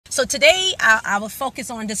So today I will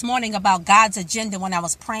focus on this morning about God's agenda. When I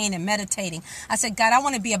was praying and meditating, I said, God, I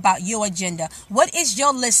want to be about your agenda. What is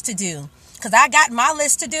your list to do? Because I got my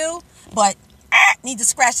list to do, but I need to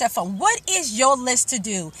scratch that phone. What is your list to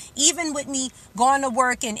do? Even with me going to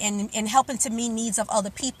work and helping to meet needs of other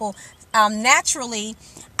people, naturally,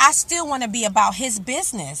 I still want to be about his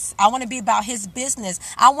business. I want to be about his business.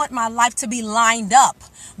 I want my life to be lined up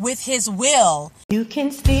with his will. You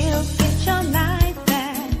can still get your life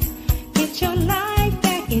back. Get your life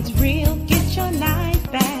back. It's real. Get your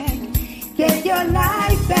life back. Get your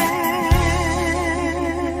life back.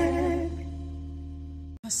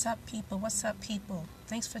 What's up, people? What's up, people?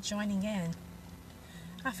 Thanks for joining in.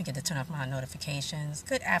 I forget to turn off my notifications.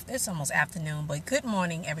 It's almost afternoon, but good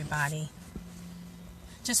morning, everybody.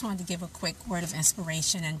 Just wanted to give a quick word of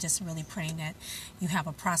inspiration and just really praying that you have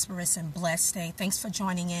a prosperous and blessed day. Thanks for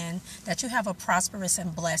joining in. That you have a prosperous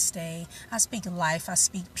and blessed day. I speak life. I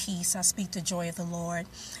speak peace. I speak the joy of the Lord.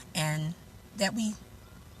 And that we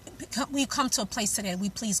come to a place today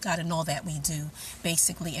we please God in all that we do,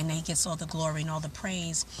 basically, and He gets all the glory and all the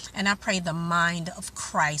praise. And I pray the mind of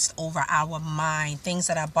Christ over our mind, things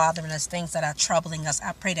that are bothering us, things that are troubling us.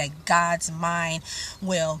 I pray that God's mind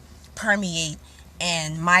will permeate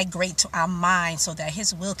and migrate to our mind so that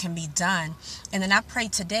His will can be done. And then I pray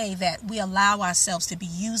today that we allow ourselves to be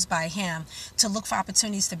used by Him to look for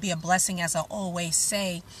opportunities to be a blessing, as I always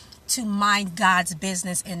say, to mind God's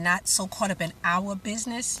business and not so caught up in our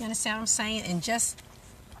business. You understand what I'm saying? And just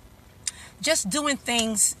doing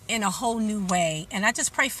things in a whole new way. And I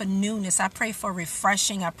just pray for newness. I pray for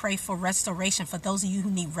refreshing. I pray for restoration. For those of you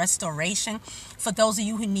who need restoration, for those of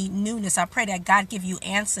you who need newness, I pray that God give you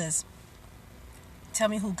answers. Tell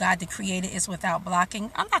me who God the Creator is without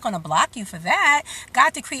blocking. I'm not going to block you for that.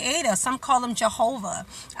 God the Creator. Some call Him Jehovah.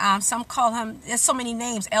 Some call Him, there's so many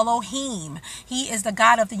names, Elohim. He is the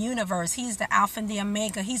God of the universe. He's the Alpha and the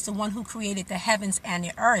Omega. He's the one who created the heavens and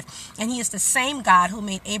the earth. And He is the same God who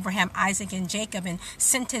made Abraham, Isaac, and Jacob and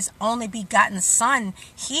sent His only begotten Son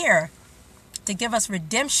here to give us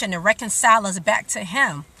redemption and reconcile us back to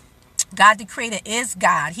Him. God the Creator is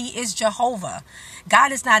God. He is Jehovah.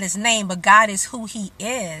 God is not His name, but God is who He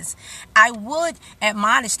is. I would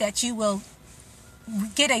admonish that you will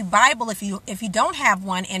get a Bible if you don't have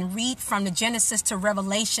one and read from the Genesis to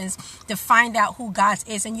Revelations to find out who God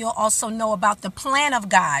is. And you'll also know about the plan of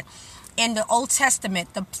God in the Old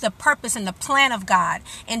Testament, the purpose and the plan of God.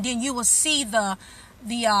 And then you will see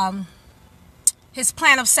His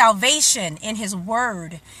plan of salvation in His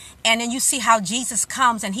word. And then you see how Jesus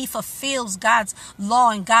comes and He fulfills God's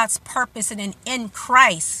law and God's purpose. And then in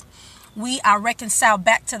Christ, we are reconciled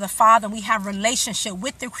back to the Father. We have a relationship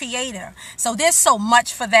with the Creator. So there's so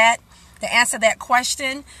much for that, to answer that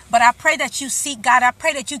question. But I pray that you seek God. I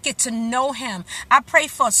pray that you get to know Him. I pray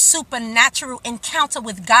for a supernatural encounter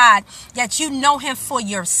with God, that you know Him for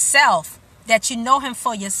yourself, that you know Him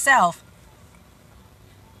for yourself.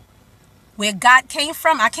 Where God came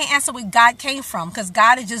from, I can't answer where God came from, because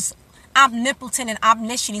God is just omnipotent and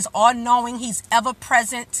omniscient. He's all-knowing. He's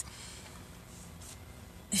ever-present.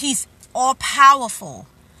 He's all-powerful.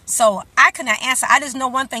 So I cannot answer. I just know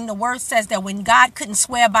one thing. The word says that when God couldn't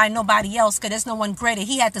swear by nobody else, because there's no one greater,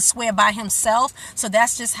 He had to swear by Himself. So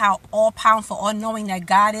that's just how all-powerful, all-knowing that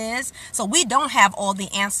God is. So we don't have all the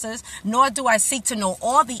answers, nor do I seek to know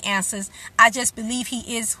all the answers. I just believe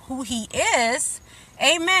He is who He is.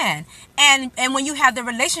 Amen. And when you have the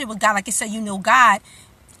relationship with God, like I said, you know God,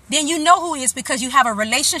 then you know who He is because you have a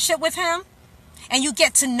relationship with Him and you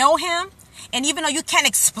get to know Him. And even though you can't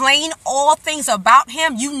explain all things about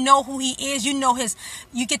Him, you know who He is. You know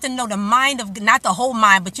you get to know the mind of, not the whole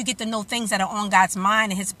mind, but you get to know things that are on God's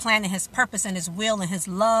mind and His plan and His purpose and His will and His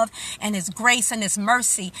love and His grace and His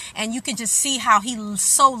mercy. And you can just see how He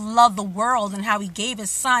so loved the world and how He gave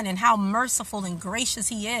His Son and how merciful and gracious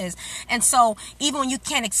He is. And so even when you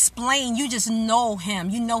can't explain, you just know Him.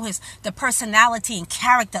 You know the personality and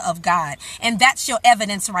character of God. And that's your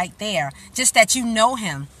evidence right there. Just that you know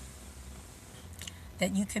Him.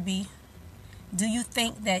 That you could be, do you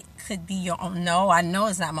think that could be your own? No, I know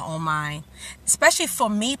it's not my own mind. Especially for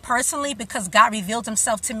me personally, because God revealed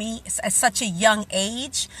Himself to me at such a young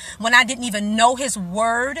age when I didn't even know His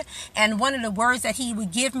word. And one of the words that He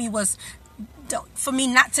would give me was for me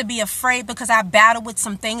not to be afraid, because I battled with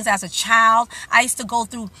some things as a child. I used to go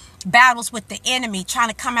through battles with the enemy trying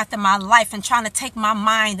to come after my life and trying to take my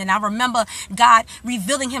mind. And I remember God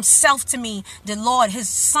revealing Himself to me, the Lord, His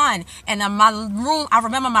Son. And I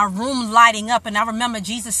remember my room lighting up. And I remember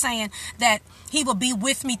Jesus saying that He will be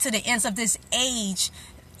with me to the ends of this age.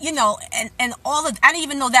 you know, and all of, I didn't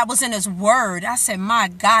even know that was in his word. I said, my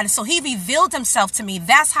God. So he revealed himself to me.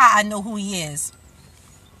 That's how I know who he is.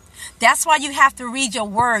 That's why you have to read your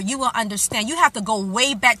word. You will understand. You have to go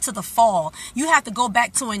way back to the fall. You have to go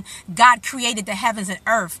back to when God created the heavens and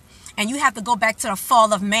earth. And you have to go back to the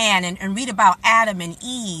fall of man and read about Adam and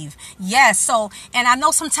Eve. Yes. So, and I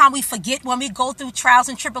know sometimes we forget when we go through trials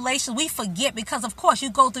and tribulations, we forget because of course you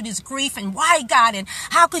go through this grief and why God and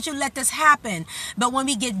how could you let this happen? But when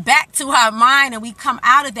we get back to our mind and we come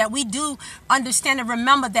out of that, we do understand and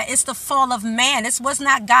remember that it's the fall of man. This was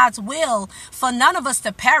not God's will for none of us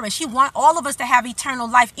to perish. He wants all of us to have eternal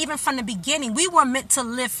life. Even from the beginning, we were meant to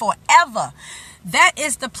live forever. That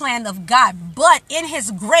is the plan of God. But in his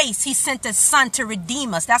grace, he sent his son to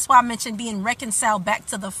redeem us. That's why I mentioned being reconciled back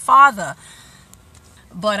to the Father.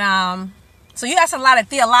 But, so you asked a lot of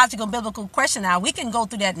theological, biblical questions. Now, we can go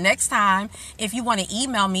through that next time. If you want to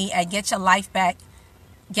email me at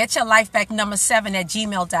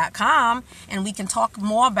getyourlifeback7@gmail.com, and we can talk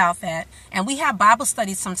more about that. And we have Bible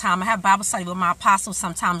studies sometime. I have Bible study with my apostles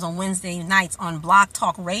sometimes on Wednesday nights on Blog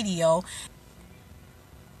Talk Radio.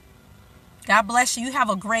 God bless you. You have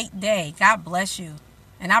a great day. God bless you.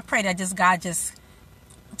 And I pray that God just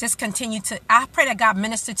continue to, I pray that God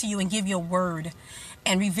minister to you and give you a word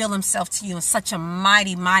and reveal himself to you in such a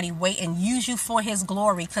mighty, mighty way and use you for his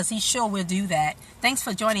glory, because he sure will do that. Thanks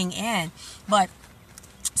for joining in. But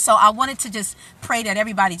so I wanted to just pray that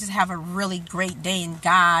everybody just have a really great day in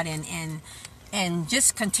God and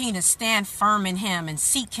just continue to stand firm in him and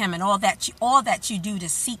seek him, and all that you do to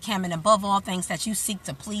seek him, and above all things that you seek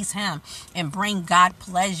to please him and bring God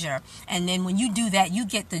pleasure. And then when you do that, you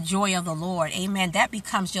get the joy of the Lord. Amen. That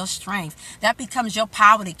becomes your strength. That becomes your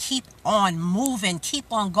power to keep on moving,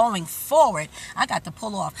 keep on going forward. I got to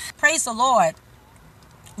pull off. Praise the Lord.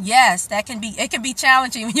 Yes, it can be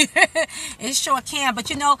challenging. It sure can. But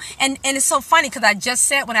you know, and it's so funny because I just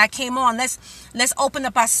said when I came on, let's open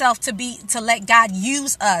up ourselves to let God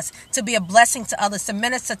use us to be a blessing to others, to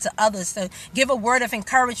minister to others, to give a word of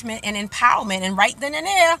encouragement and empowerment. And right then and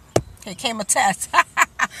there, it came a test.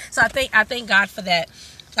 So I thank God for that.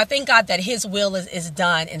 I thank God that his will is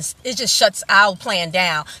done, and it just shuts our plan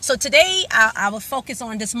down. So today I will focus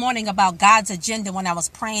on this morning about God's agenda. When I was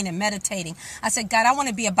praying and meditating, I said, God, I want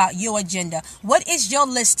to be about your agenda. What is your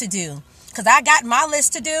list to do? Because I got my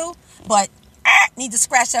list to do, but I need to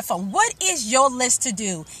scratch that phone. What is your list to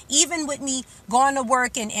do? Even with me going to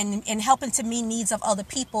work and helping to meet needs of other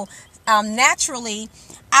people, naturally,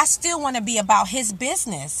 I still want to be about his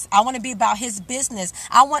business. I want to be about his business.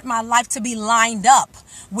 I want my life to be lined up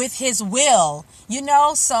with his will, you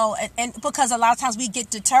know. So, and because a lot of times we get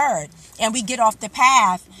deterred and we get off the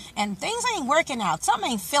path and things ain't working out.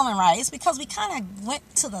 Something ain't feeling right. It's because we kind of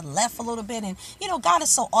went to the left a little bit. And, you know, God is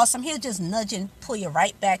so awesome. He'll just nudge and pull you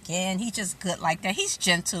right back in. He's just good like that. He's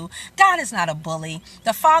gentle. God is not a bully.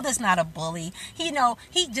 The Father's not a bully. He's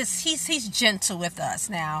gentle with us.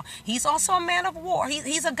 Now, he's also a man of war.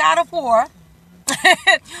 He's a God of war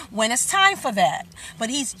when it's time for that.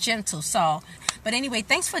 But he's gentle. So, but anyway,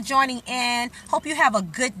 thanks for joining in. Hope you have a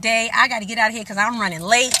good day. I got to get out of here because I'm running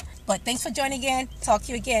late. But thanks for joining in. Talk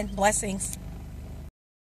to you again. Blessings.